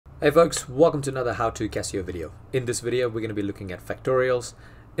Hey folks, welcome to another how-to Casio video. In this video we're going to be looking at factorials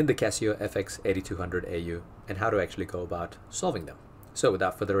in the Casio FX8200AU and how to actually go about solving them. So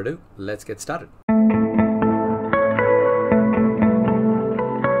without further ado, let's get started.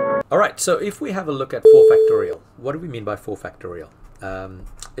 Alright, so if we have a look at 4 factorial, what do we mean by 4 factorial?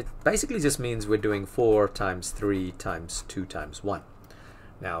 It basically just means we're doing 4 times 3 times 2 times 1.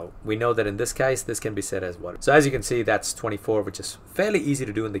 Now, we know that in this case, this can be set as what? So as you can see, that's 24, which is fairly easy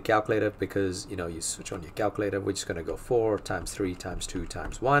to do in the calculator because, you switch on your calculator. We're just going to go 4 times 3 times 2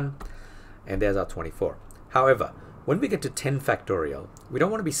 times 1, and there's our 24. However, when we get to 10 factorial, we don't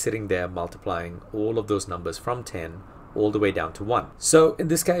want to be sitting there multiplying all of those numbers from 10 all the way down to 1. So in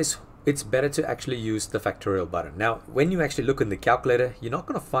this case, it's better to actually use the factorial button. Now, when you actually look in the calculator, you're not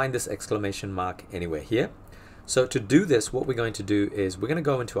going to find this exclamation mark anywhere here. So to do this, what we're going to do is we're going to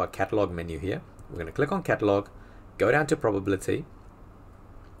go into our catalog menu here. We're going to click on catalog, go down to probability,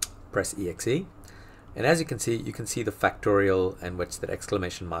 press EXE, and as you can see the factorial and what's that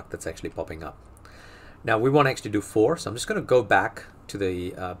exclamation mark that's actually popping up. Now we want to actually do 4, so I'm just going to go back to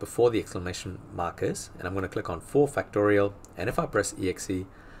the before the exclamation mark is, and I'm going to click on 4 factorial, and if I press EXE,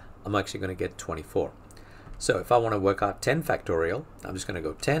 I'm actually going to get 24. So if I want to work out 10 factorial, I'm just going to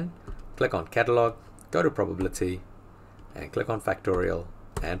go 10, click on catalog, go to probability and click on factorial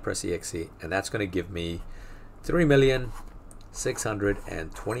and press EXE, and that's going to give me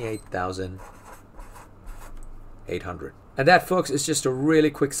 3,628,800. And that, folks, is just a really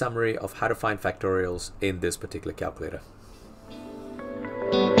quick summary of how to find factorials in this particular calculator.